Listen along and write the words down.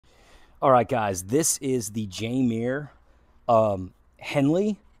All right, guys, this is the JMIERR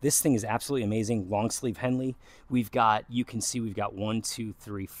Henley. This thing is absolutely amazing. Long sleeve Henley. We've got, you can see we've got 1, 2,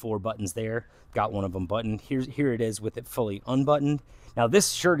 3, 4 buttons there. Got one of them buttoned. Here it is with it fully unbuttoned. Now this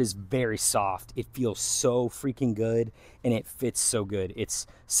shirt is very soft. It feels so freaking good and it fits so good. It's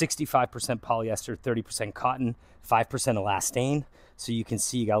 65% polyester, 30% cotton, 5% elastane. So you can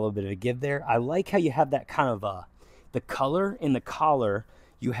see you got a little bit of a give there. I like how you have that kind of the color in the collar.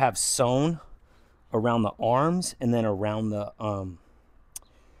 You have sewn around the arms and then around the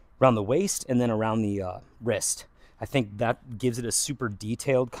waist and then around the wrist. I think that gives it a super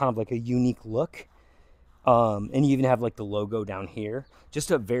detailed, kind of like a unique look. And you even have like the logo down here. Just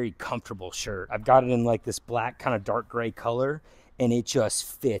a very comfortable shirt. I've got it in like this black kind of dark gray color and it just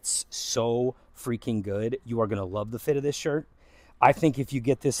fits so freaking good. You are gonna love the fit of this shirt. I think if you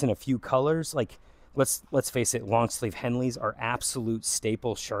get this in a few colors, like let's face it, long sleeve Henleys are absolute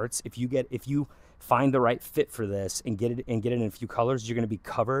staple shirts. If you find the right fit for this and get it in a few colors, you're going to be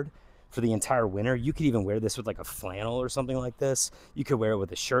covered for the entire winter. You could even wear this with like a flannel or something like this. You could wear it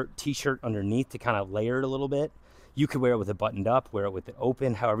with a shirt, t-shirt underneath to kind of layer it a little bit. You could wear it with it buttoned up, wear it with it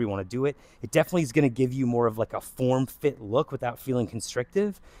open, however you want to do it. It definitely is going to give you more of like a form fit look without feeling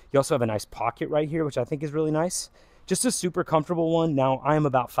constrictive. You also have a nice pocket right here, which I think is really nice. Just a super comfortable one. Now, I am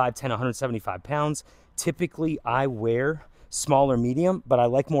about 5'10", 175 pounds. Typically, I wear small or medium, but I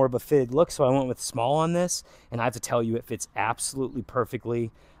like more of a fitted look, so I went with small on this, and I have to tell you, it fits absolutely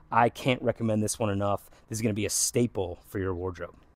perfectly. I can't recommend this one enough. This is going to be a staple for your wardrobe.